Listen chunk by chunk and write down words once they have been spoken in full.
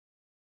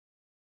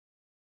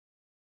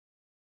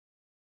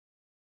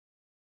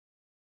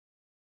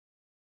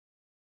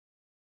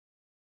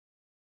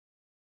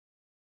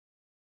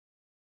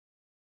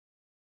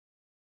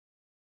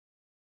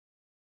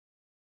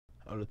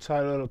The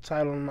title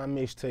of my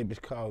mixtape is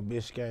called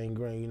Biscayne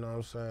Green, you know what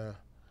I'm saying?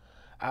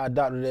 I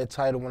adopted that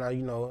title when I,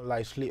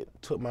 like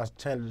took my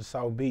tenant to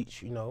South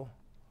Beach, you know.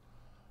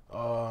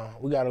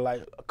 We got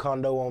a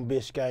condo on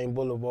Biscayne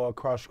Boulevard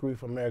across the street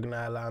from American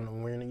Airlines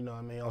Arena, you know what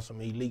I mean, on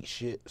some elite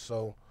shit.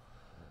 So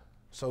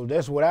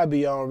that's what I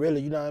be on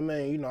really, you know what I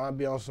mean? You know, I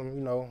be on some,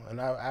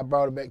 and I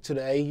brought it back to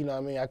the A, you know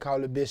what I mean? I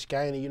call it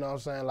Biscayne, you know what I'm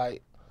saying?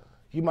 Like,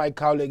 you might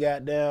call it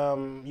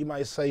goddamn, you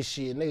might say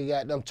shit, nigga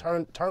goddamn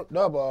turned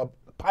up or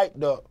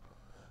piped up.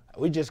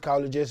 We just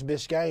call it just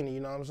Biscayne, you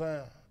know what I'm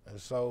saying?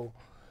 And so,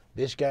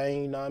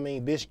 Biscayne, you know what I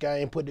mean?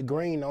 Biscayne, put the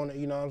green on it,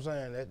 you know what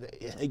I'm saying?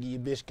 They give you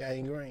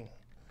Biscayne Green.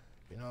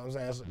 You know what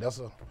I'm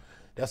saying?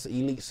 That's an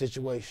elite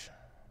situation.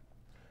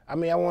 I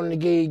mean, I wanted to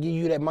give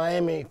you that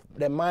Miami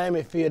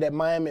feel, that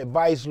Miami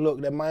Vice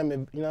look, that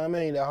Miami, you know what I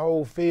mean? That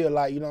whole feel,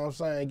 like, you know what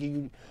I'm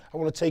saying? I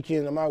want to take you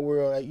into my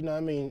world, like, you know what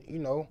I mean?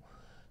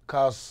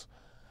 Cause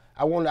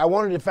I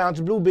wanted the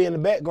Fountain Blue be in the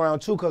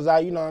background too, cause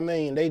you know what I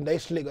mean? They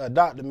slick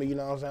adopted me, you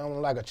know what I'm saying?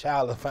 I'm like a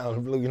child of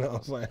Fountain Blue, you know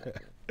what I'm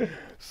saying?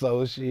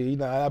 So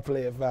shit, I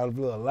play at Fountain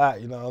Blue a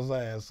lot, you know what I'm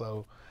saying?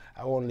 So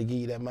I wanted to give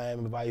you that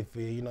Miami Vice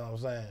feel, you know what I'm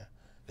saying?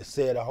 To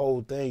say the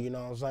whole thing, you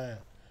know what I'm saying?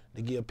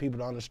 To give people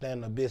to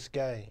understand the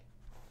Biscayne.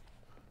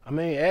 I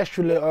mean,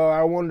 actually,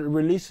 I wanted to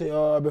release it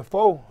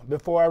before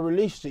I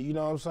released it, you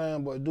know what I'm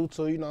saying? But due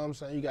to, you know what I'm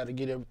saying, you got to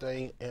get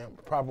everything in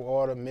proper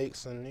order,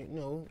 mix, and,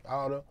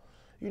 all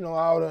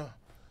the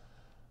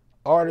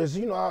artists,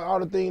 all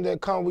the things that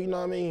come with, you know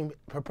what I mean,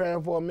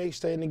 preparing for a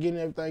mixtape and getting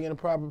everything in a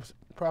proper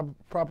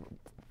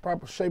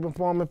shape and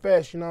form and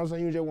fashion, you know what I'm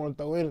saying? You just want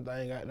to throw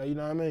anything out there, you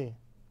know what I mean?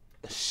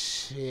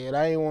 Shit,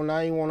 I ain't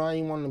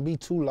want to be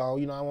too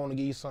long, I want to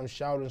give you something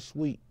short and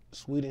sweet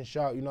and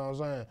short, you know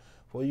what I'm saying?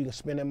 Before you can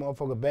spin that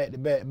motherfucker back to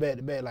back,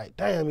 like,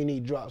 damn, you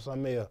need to drop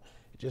something here,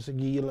 just to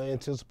give you a little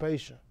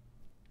anticipation.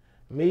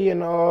 Me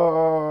and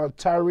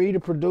Tyree, the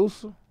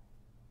producer,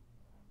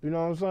 you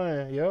know what I'm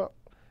saying? Yep.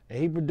 And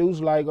he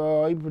produced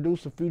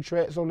a few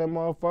tracks on that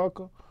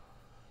motherfucker.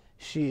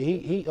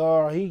 Shit,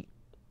 he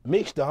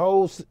mixed the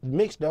whole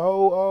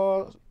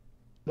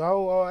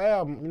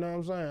album, you know what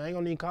I'm saying? I ain't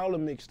gonna even call it a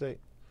mixtape.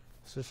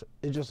 It's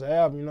just an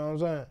album, you know what I'm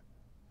saying?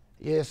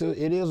 Yes,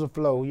 it is a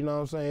flow, you know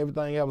what I'm saying?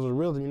 Everything else is a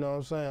rhythm, you know what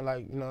I'm saying?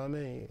 Like, you know what I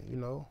mean? You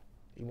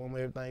want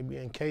everything to be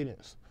in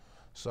cadence.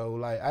 So,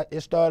 like,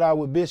 it started out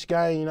with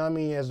Biscayne, you know what I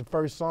mean, as the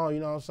first song, you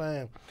know what I'm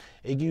saying?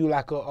 It give you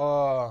like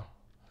a,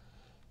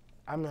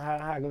 I mean, how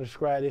I can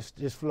describe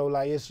this flow?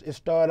 Like, it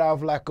started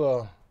off like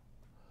a,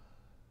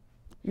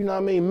 you know what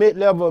I mean,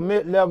 mid-level,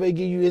 it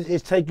give you,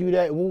 it take you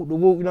that whoop, the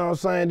whoop, you know what I'm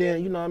saying?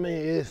 Then, you know what I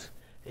mean,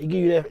 it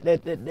give you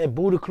that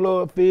booty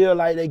club feel,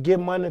 like that get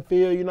money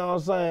feel, you know what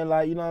I'm saying?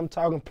 Like, I'm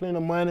talking plenty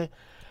of money.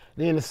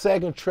 Then the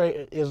second track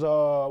is,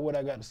 what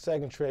I got, the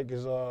second track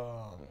is,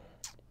 what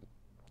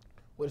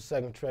the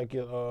second track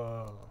is,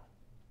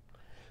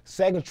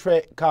 second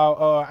track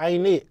called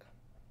Ain't It,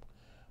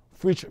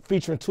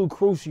 featuring Two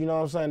Crucial, you know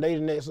what I'm saying? They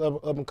the next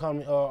up and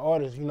coming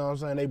artists, you know what I'm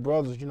saying? They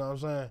brothers, you know what I'm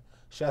saying?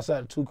 Shouts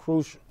out to Two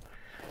Crucial.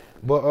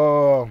 But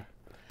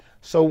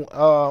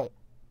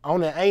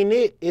on the Ain't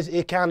It,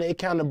 it kind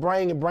of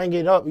bring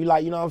it up. You know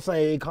what I'm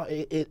saying?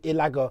 It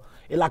like a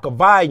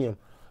volume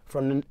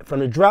from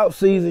the drought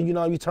season.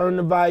 You turn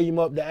the volume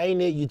up. The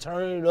Ain't It, you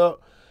turn it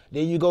up.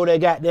 Then you go that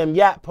goddamn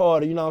yacht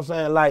party. You know what I'm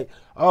saying? Like,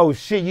 oh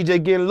shit, you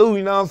just getting loose.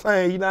 You know what I'm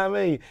saying? You know what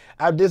I mean?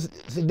 I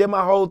just did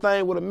my whole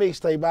thing with a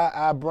mixtape.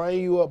 I bring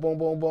you up, boom,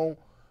 boom, boom.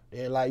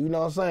 Then like, you know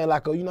what I'm saying?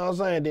 Like, you know what I'm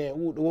saying?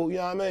 Then you know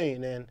what I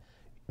mean? Then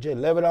just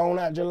level it on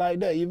out just like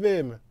that. You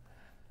feel me?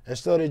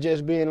 Instead of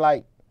just being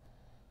like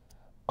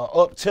a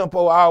up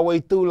tempo all the way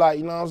through, like,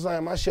 you know what I'm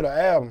saying? My shit an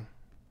album.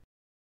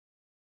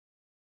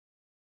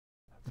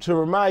 To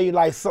remind you,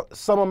 like,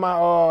 some of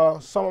my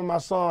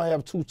songs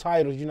have two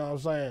titles, you know what I'm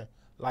saying?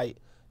 Like,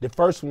 the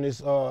first one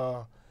is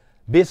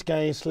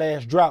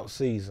Biscayne / Drought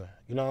Season.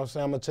 You know what I'm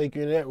saying? I'm gonna take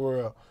you in that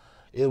world.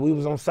 We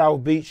was on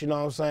South Beach, you know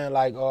what I'm saying?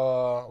 Like,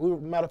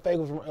 matter of fact, it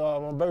was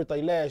my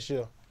birthday last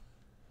year.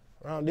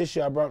 Around this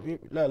year, I brought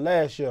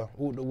last year,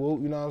 whoop the whoop,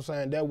 you know what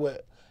I'm saying? That's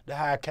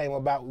how I came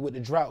about with the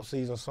drought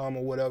season song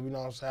or whatever, you know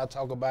what I'm saying? I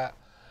talk about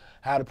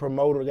how the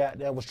promoter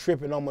was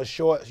tripping on my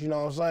shorts, you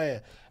know what I'm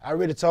saying? I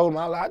really told him,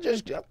 I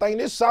think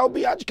this South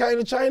Beach, I just came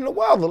to change the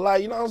weather,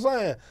 like, you know what I'm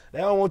saying? They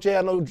don't want you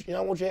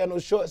to have no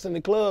shorts in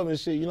the club and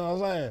shit, you know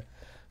what I'm saying?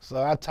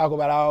 So I talk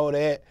about all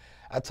that.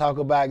 I talk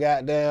about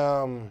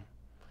goddamn,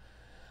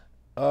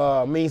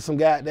 some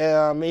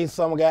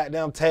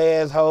goddamn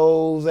Taz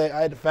hoes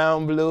at the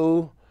Fountain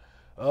Blue.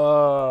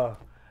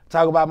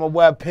 Talk about my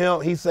boy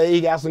Pimp. He say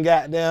he got some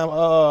goddamn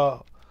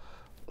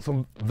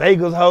some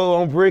Vegas hoe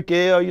on Brick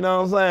Hill, you know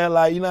what I'm saying?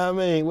 Like, you know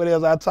what I mean? What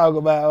else I talk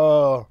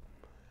about?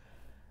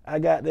 I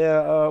got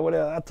there, what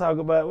else I talk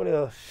about? What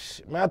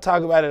else? Man, I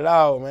talk about it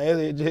all,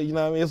 man. You know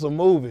what I mean? It's a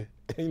movie.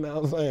 You know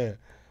what I'm saying?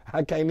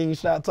 I can't even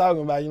stop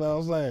talking about it, you know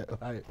what I'm saying?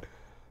 Like,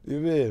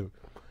 you feel me?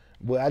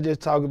 But I just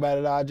talk about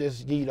it all. I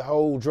just give you the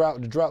whole drought.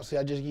 See,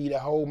 I just give you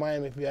that whole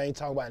Miami feel. I ain't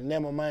talking about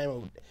Nema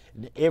Miami.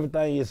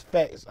 Everything is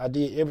facts. I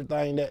did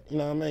everything that, you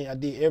know what I mean? I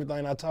did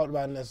everything I talked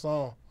about in that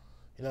song.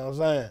 You know what I'm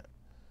saying?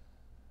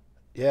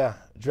 Yeah,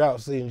 drought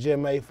season, just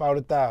made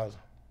 40,000.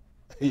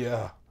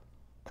 Yeah,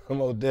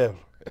 most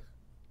definitely.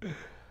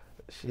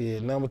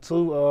 Shit, number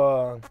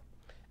 2,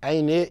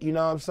 Ain't It, you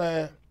know what I'm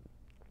saying?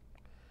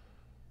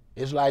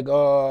 It's like,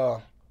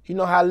 you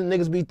know how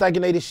niggas be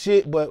thinking they the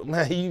shit, but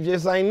man, you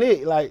just ain't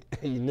it. Like,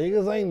 you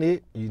niggas ain't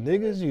it. You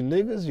niggas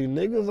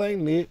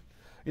ain't it.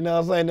 You know what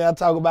I'm saying? Then I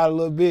talk about it a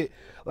little bit.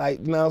 Like,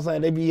 you know what I'm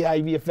saying? They be how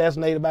you be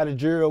fascinated by the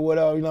jury or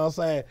whatever, you know what I'm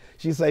saying?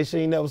 She say she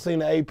ain't never seen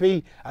the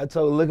AP. I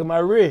told her, look at my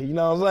wrist, you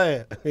know what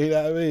I'm saying? You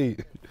know what I mean?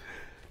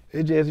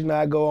 It just, you know,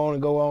 I go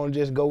on,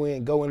 just go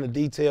into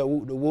detail,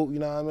 whoop the whoop, you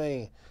know what I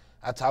mean?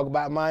 I talk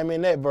about Miami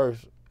in that verse.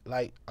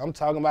 Like, I'm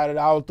talking about it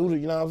all through,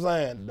 you know what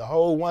I'm saying? The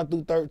whole 1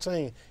 through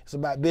 13. It's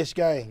about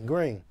Biscayne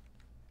Green.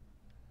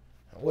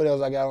 What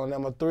else I got on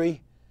number 3?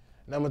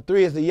 Number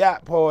 3 is the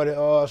yacht party /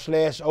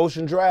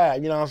 Ocean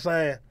Drive, you know what I'm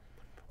saying?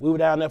 We were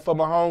down there for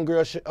my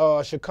homegirl,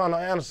 Shakana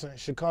Anderson.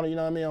 Shakana, you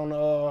know what I mean, on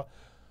the,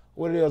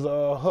 what it is,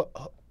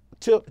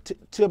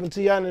 Tip and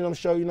Tiana and them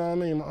show, you know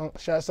what I mean?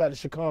 Shouts out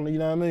to Shakana, you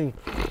know what I mean?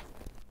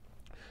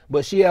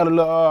 But she had a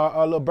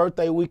little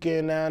birthday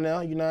weekend down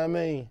there, you know what I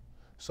mean?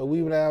 So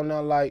we were down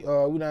there like,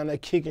 we down there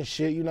kicking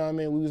shit, you know what I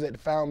mean? We was at the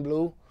Fountain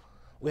Blue.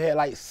 We had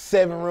like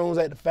 7 rooms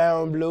at the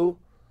Fountain Blue.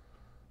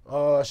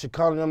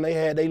 Shakana and them, they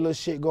had their little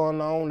shit going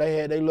on. They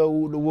had their little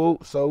whoop the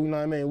whoop. So, you know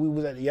what I mean? We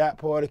was at the yacht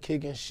party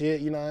kicking shit,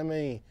 you know what I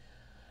mean?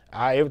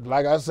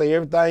 Like I say,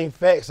 everything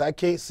facts. I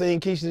can't sing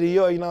Keisha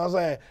Dior, you know what I'm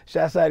saying?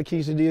 Shouts out to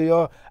Keisha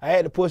Dior. I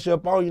had to push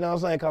up on, you know what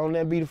I'm saying? Cause on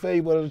that be the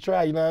favorite of the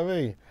try, you know what I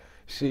mean?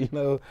 Shit, you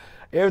know,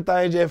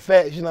 everything just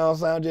facts, you know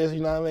what I'm saying? Just, you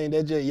know what I mean?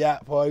 That's just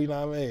yacht party, you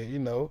know what I mean? You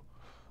know.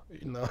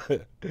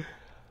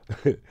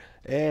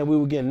 And we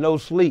were getting no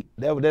sleep.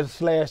 That's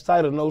the /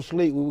 title, no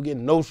sleep. We were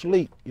getting no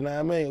sleep, you know what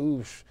I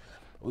mean?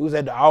 We was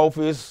at the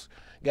office,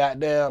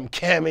 goddamn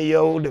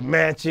Cameo, the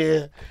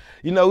mansion.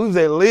 You know, we was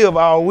at Live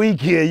all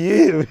weekend,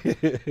 yeah.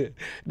 Then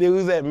we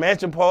was at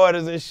mansion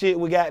parties and shit.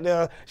 We got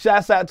there.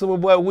 Shouts out to my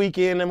boy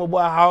Weekend and my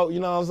boy Hawk, you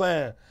know what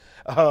I'm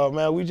saying?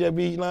 Man, we just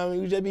be, you know what I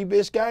mean? We just be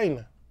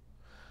Biscayne.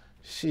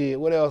 Shit,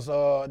 what else?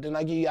 Then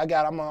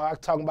I'm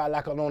talking about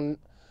like on,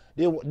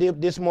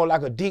 this more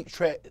like a deep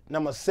track,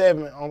 number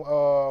 7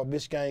 on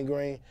Biscayne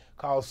Green,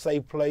 called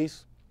Safe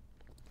Place.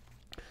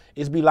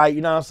 It's be like,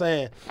 you know what I'm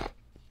saying?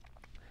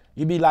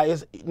 You be like,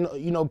 it's,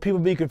 you know, people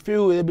be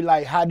confused. It be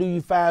like, how do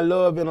you find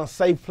love in a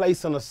safe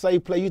place, in a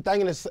safe place? You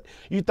thinking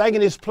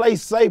this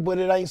place safe, but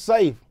it ain't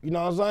safe. You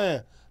know what I'm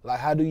saying? Like,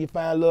 how do you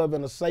find love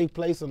in a safe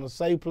place,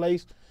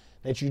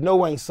 that you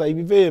know ain't safe?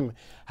 You feel me?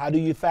 How do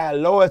you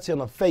find loyalty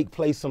in a fake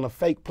place,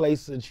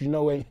 that you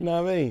know ain't, you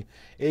know what I mean?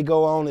 It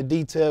go on in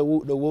detail,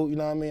 whoop the whoop, you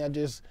know what I mean? I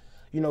just,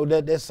 you know,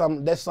 that's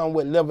something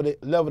what level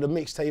the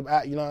mixtape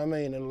out, you know what I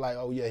mean? And like,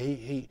 oh yeah,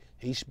 he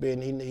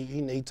spitting,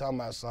 he talking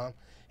about something.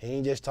 He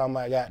ain't just talking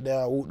about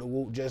goddamn whoop the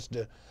whoop, just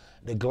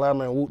the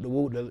glamour and whoop the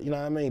whoop, you know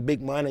what I mean?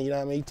 Big money, you know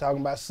what I mean? He talking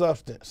about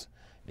substance.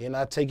 Then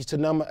I take you to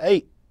number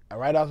 8.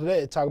 Right after that,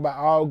 it talk about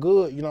all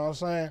good, you know what I'm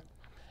saying?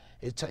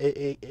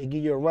 It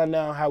give you a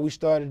rundown how we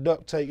started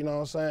Duct Tape, you know what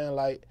I'm saying?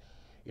 Like,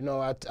 you know,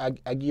 I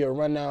give you a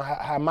rundown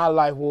how my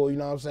life was, you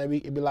know what I'm saying?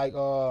 It be like,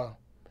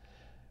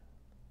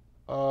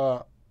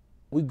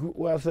 we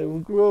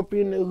grew up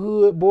in the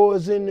hood,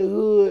 boys in the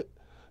hood.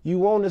 You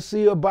want to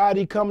see a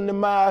body coming to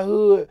my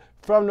hood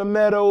from the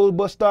meadows,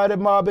 but started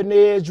mobbing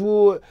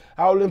Edgewood.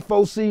 All in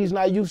 4 seasons,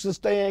 I used to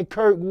stay in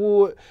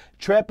Kirkwood,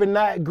 trapping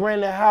out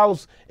Granny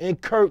House in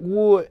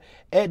Kirkwood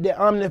at the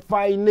Omni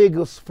fight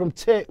niggas from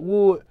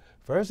Techwood.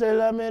 First they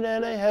love me,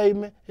 then they hate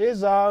me,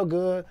 it's all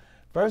good.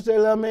 First they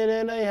love me,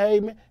 then they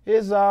hate me,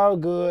 it's all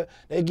good.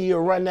 They give you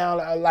a rundown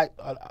like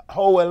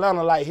whole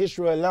Atlanta, like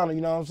history of Atlanta,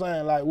 you know what I'm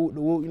saying? Like whoop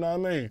the whoop, you know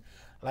what I mean?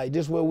 Like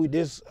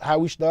this how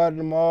we started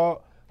them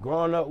all.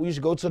 Growing up, we used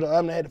to go to the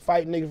Omni, had to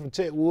fight niggas from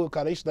Techwood,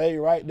 cause they stayed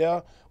right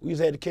there. We used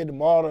to have to catch the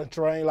modern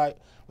train, like,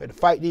 we had to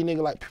fight these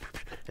niggas like,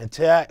 and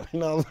tag, you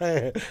know what I'm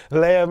saying?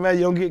 Last man,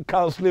 you don't get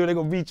caught slipping, they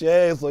gonna beat your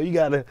ass, so you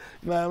gotta,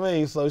 you know what I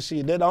mean? So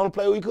shit, that's the only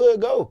place we could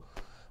go.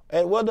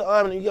 At what the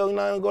Omni, you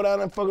know, go down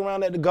there and fuck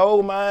around at the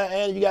gold mine,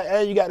 and you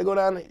got to go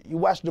down there, you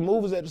watch the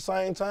movies at the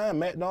same time,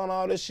 McDonald's,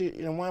 all this shit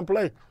in one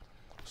place.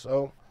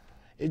 So,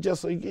 it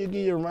just, it give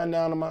you a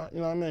rundown of my,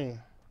 you know what I mean?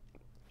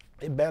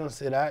 It balance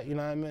it out, you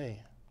know what I mean?